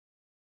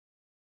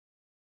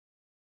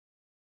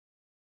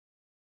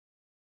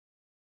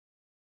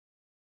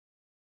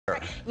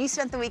You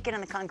spent the weekend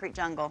in the concrete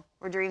jungle.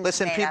 We're dreaming.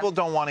 Listen, people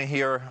don't want to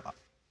hear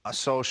a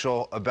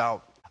social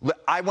about.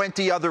 I went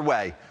the other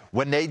way.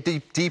 When they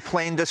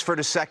deplaned us for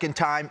the second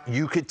time,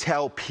 you could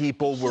tell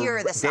people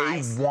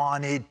they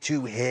wanted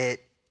to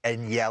hit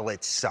and yell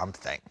at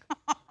something.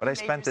 But I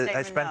spent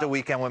the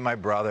weekend with my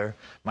brother.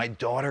 My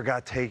daughter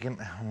got taken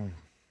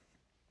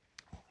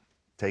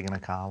to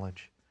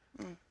college.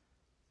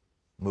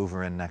 Move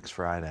her in next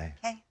Friday.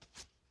 Okay.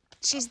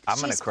 She's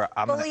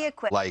fully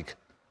equipped. Like,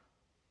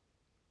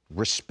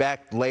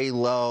 respect, lay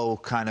low,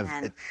 kind of,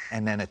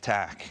 and then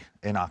attack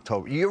in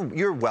October.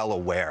 You're well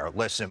aware.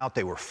 Listen,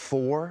 they were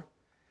 4.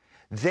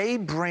 They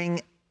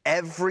bring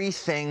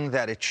everything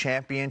that a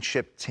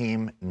championship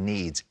team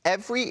needs.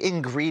 Every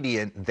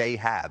ingredient they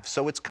have.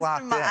 So it's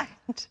clocked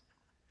in.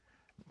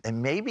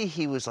 And maybe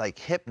he was like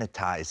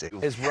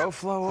hypnotizing. Is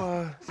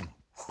Roflo,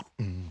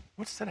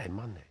 what's today,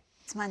 Monday?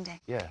 It's Monday.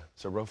 Yeah,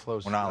 so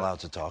Roflo's... We're not allowed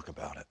to talk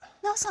about it.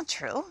 No, it's not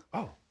true.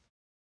 Oh.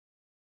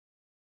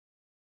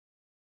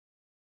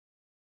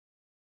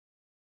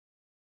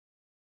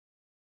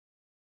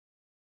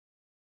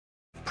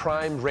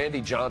 Prime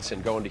Randy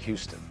Johnson going to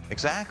Houston.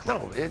 Exactly.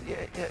 No,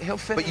 he'll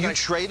fit. But you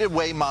traded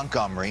away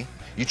Montgomery.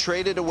 You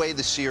traded away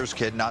the Sears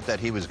kid. Not that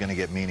he was going to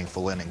get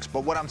meaningful innings.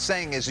 But what I'm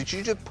saying is that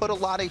you just put a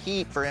lot of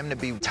heat for him to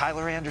be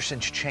Tyler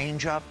Anderson's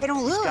changeup. They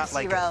don't lose. He's got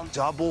like a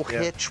double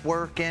hitch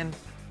working.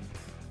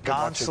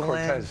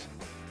 Gonsolin,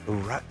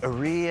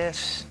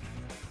 Arias.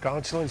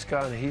 Gonsolin's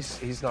gone.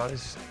 He's not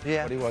as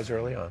what he was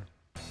early on.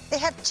 They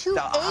have 2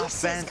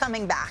 aces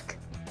coming back.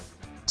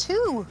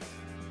 2.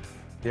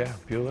 Yeah,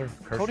 Buehler,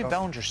 Kershaw. Cody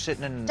Bellinger's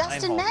sitting in the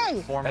Dustin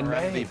May. Former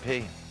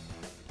MVP.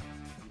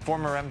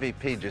 Former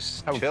MVP,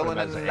 just chilling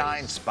in the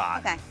 9 spot.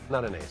 Okay.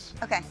 Not an ace.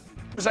 Okay.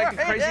 It was like a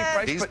crazy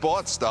price. He's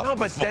bought stuff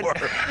before.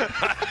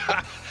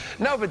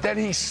 No, but then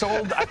he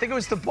sold, I think it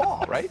was the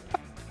ball, right?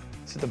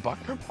 Is it the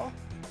Buckner ball?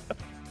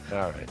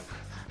 All right.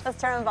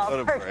 Let's turn the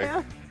ball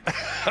for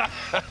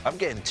I'm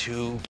getting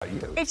too...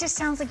 It just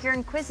sounds like you're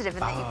inquisitive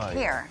and that you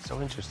care. Yeah.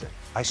 So interesting.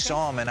 I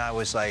saw him and I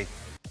was like,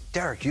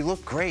 Derek, you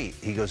look great.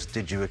 He goes,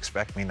 did you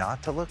expect me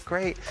not to look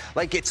great?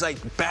 Like, it's like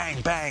bang,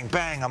 bang,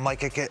 bang. I'm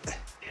like, I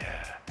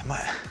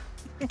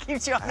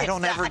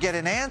don't ever get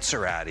an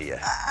answer out of you.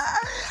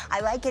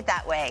 I like it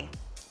that way.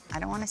 I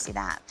don't want to see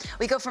that.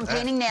 We go from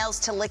painting nails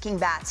to licking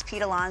bats.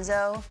 Pete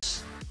Alonso.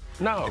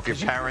 No. If your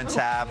parents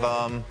have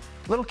them.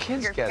 Little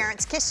kids Your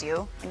parents kiss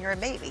you and you're a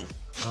baby.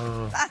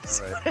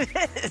 That's what it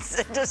is.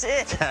 It just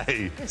is.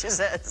 Hey. It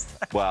just is.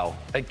 Well,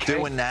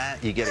 doing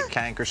that, you get a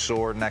canker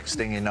sore. Next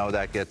thing you know,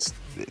 that gets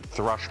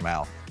thrush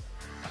mouth.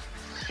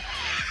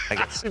 I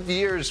got 6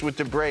 years with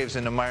the Braves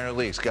in the minor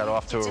leagues, got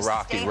off to a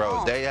rocky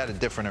road. They had a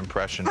different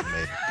impression of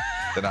me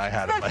than I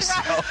had of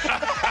myself.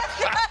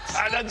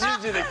 That's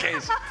usually the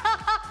case.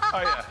 Oh,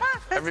 yeah.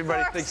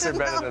 Everybody thinks they're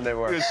better than they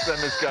were. Just send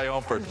this guy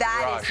home for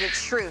That is the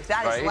truth.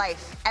 That is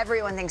life.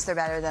 Everyone thinks they're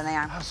better than they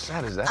are. How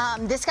sad is that?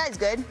 This guy's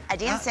good at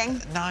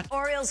dancing.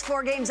 Orioles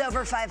 4 games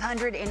over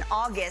 500 in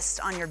August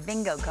on your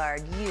bingo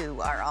card.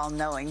 You are all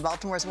knowing.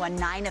 Baltimore's won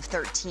 9 of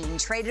 13,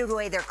 traded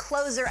away their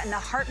closer and the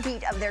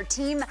heartbeat of their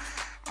team.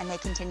 And they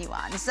continue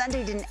on.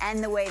 Sunday didn't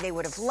end the way they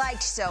would have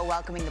liked, so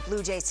welcoming the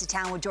Blue Jays to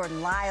town with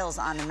Jordan Lyles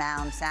on the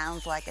mound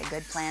sounds like a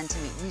good plan to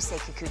me. Yusei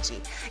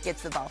Kikuchi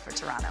gets the ball for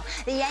Toronto.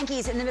 The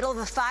Yankees, in the middle of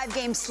a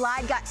 5-game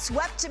slide, got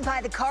swept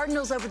by the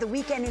Cardinals over the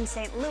weekend in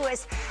St.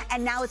 Louis,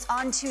 and now it's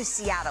on to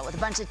Seattle with a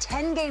bunch of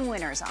 10-game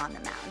winners on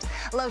the mound.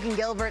 Logan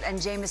Gilbert and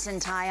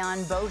Jamison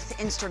Taillon, both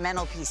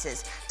instrumental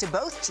pieces to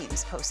both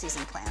teams'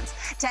 postseason plans.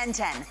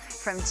 10-10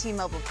 from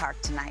T-Mobile Park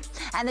tonight.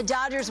 And the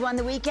Dodgers won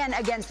the weekend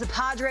against the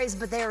Padres,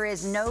 but there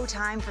is no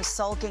time for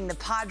sulking. The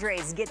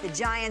Padres get the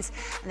Giants,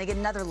 and they get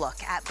another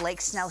look at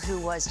Blake Snell, who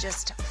was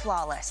just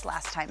flawless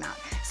last time out.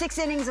 6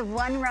 innings of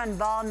 1-run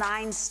ball,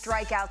 9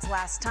 strikeouts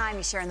last time.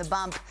 He's sharing the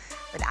bump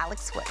with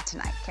Alex Wood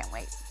tonight. Can't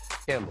wait.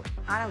 Gambling.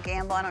 I don't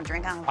gamble. I don't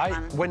drink. I don't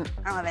have fun.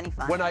 I don't have any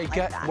fun. You're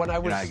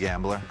not a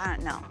gambler. I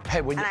don't know. Hey,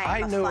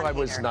 I knew I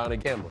was not a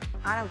gambler.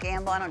 I don't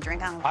gamble. I don't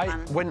drink. I don't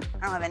have fun.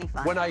 I don't have any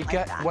fun. You're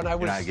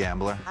not a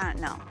gambler. I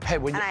don't know. Hey,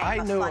 I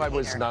knew I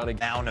was not a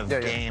gambler. The amount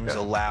of games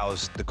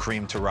allows the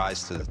cream to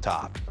rise to the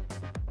top.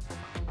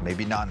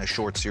 Maybe not in a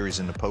short series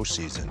in the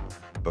postseason,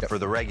 but for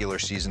the regular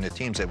season, the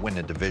teams that win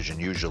the division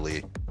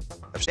usually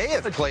they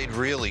have played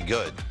really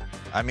good.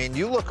 I mean,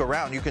 you look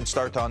around, you can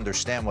start to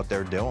understand what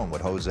they're doing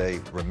with Jose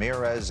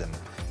Ramirez and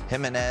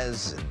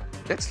Jimenez. And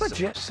it's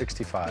legit.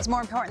 65. It's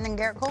more important than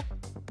Garrett Cole.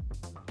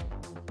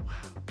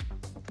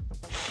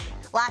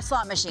 Last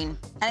slot machine,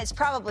 and it's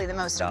probably the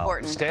most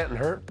important. Stanton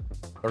hurt?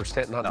 Or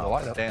Stanton not in the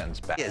lineup? Stanton's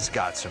back. He has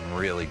got some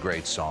really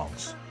great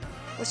songs.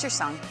 What's your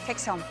song?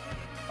 Kicks home.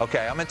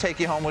 Okay, I'm going to take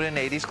you home with an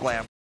 80s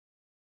glam.